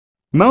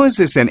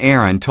Moses and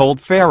Aaron told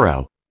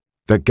Pharaoh,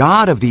 "The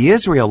God of the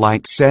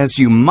Israelites says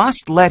you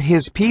must let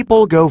his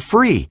people go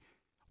free.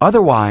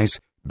 Otherwise,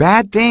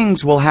 bad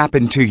things will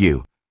happen to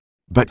you."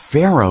 But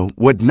Pharaoh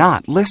would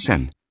not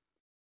listen.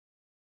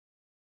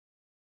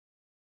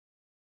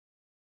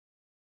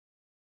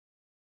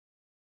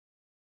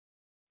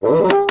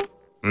 Oh!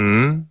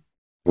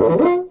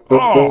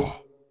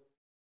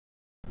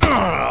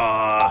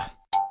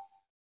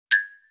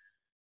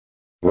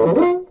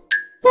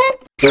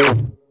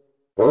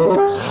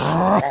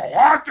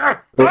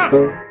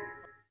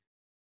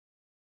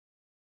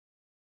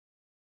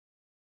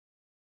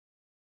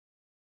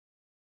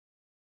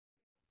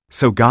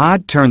 So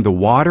God turned the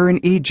water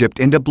in Egypt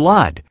into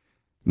blood.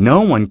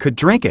 No one could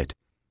drink it.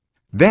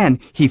 Then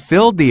he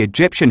filled the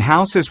Egyptian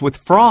houses with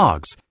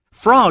frogs.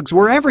 Frogs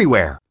were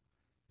everywhere.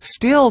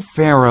 Still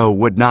Pharaoh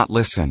would not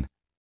listen.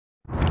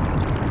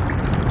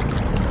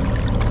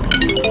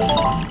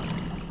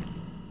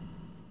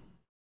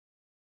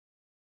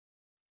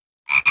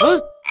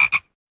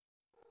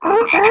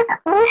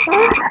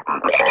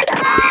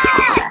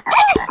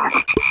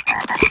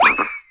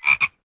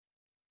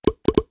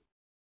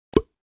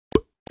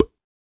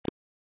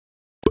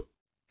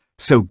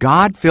 So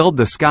God filled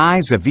the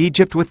skies of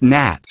Egypt with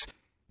gnats.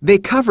 They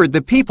covered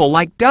the people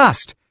like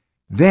dust.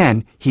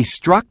 Then he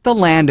struck the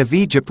land of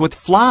Egypt with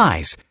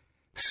flies.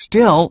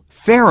 Still,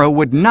 Pharaoh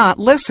would not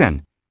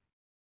listen.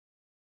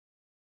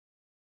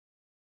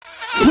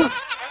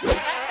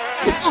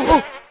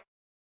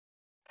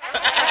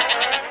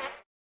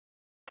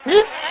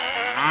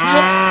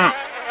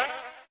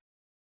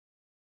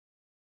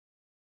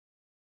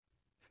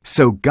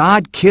 So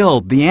God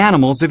killed the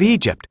animals of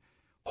Egypt: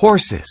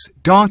 horses,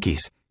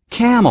 donkeys,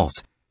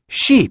 camels,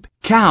 sheep,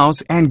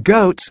 cows, and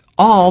goats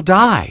all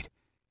died.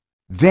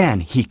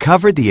 Then he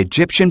covered the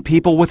Egyptian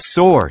people with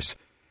sores.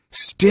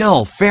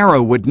 Still,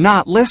 Pharaoh would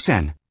not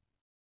listen.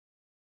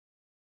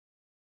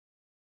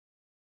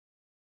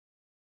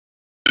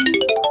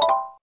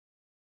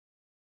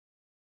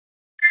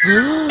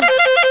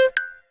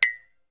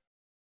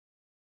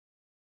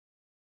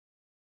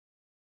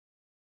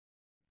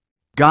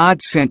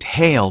 God sent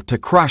hail to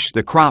crush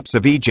the crops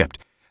of Egypt.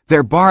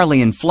 Their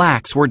barley and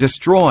flax were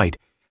destroyed.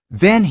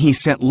 Then he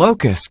sent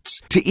locusts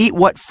to eat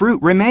what fruit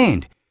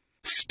remained.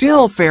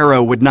 Still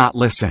Pharaoh would not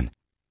listen.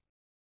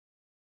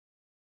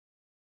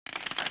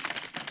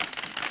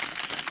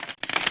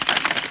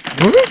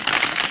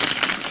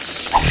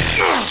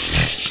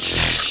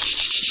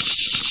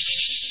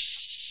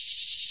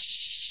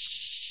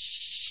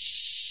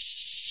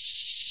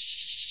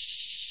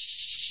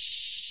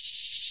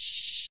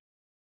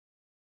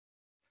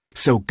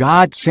 So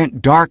God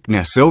sent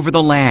darkness over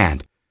the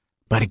land.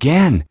 But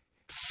again,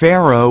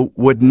 Pharaoh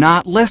would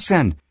not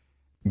listen.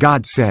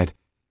 God said,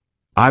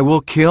 "I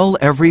will kill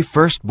every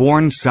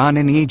firstborn son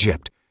in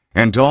Egypt,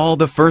 and all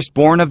the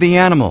firstborn of the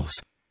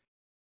animals."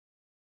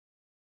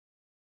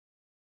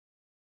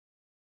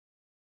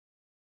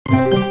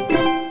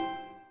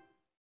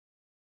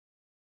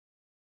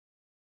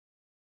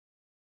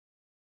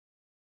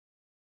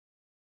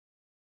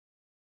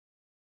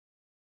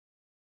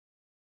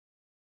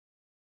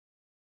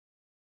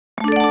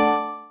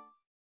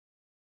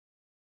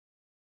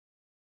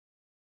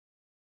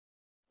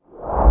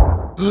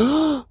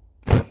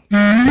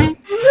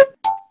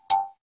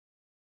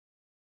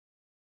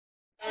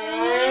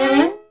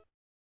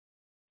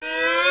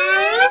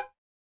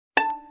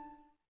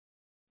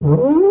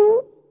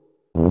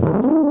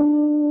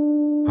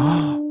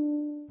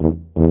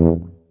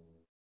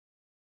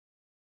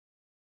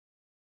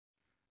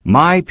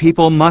 My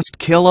people must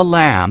kill a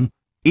lamb,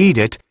 eat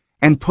it,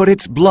 and put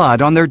its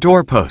blood on their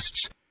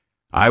doorposts.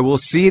 I will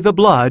see the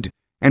blood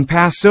and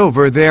pass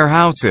over their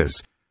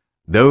houses.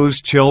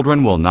 Those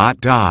children will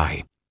not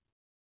die.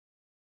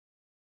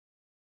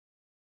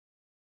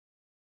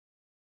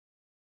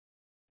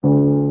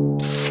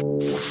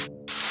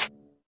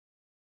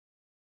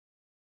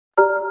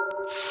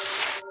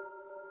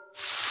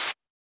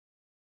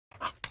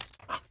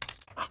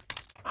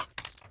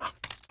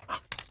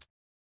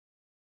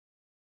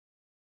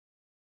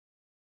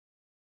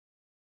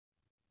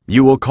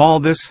 You will call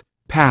this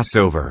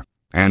Passover,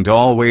 and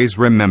always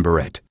remember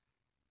it.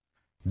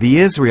 The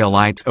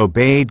Israelites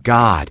obeyed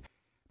God,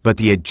 but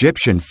the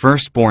Egyptian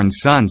firstborn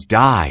sons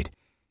died,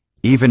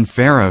 even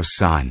Pharaoh's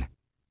son.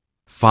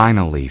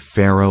 Finally,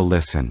 Pharaoh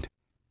listened.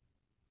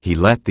 He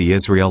let the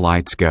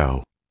Israelites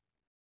go.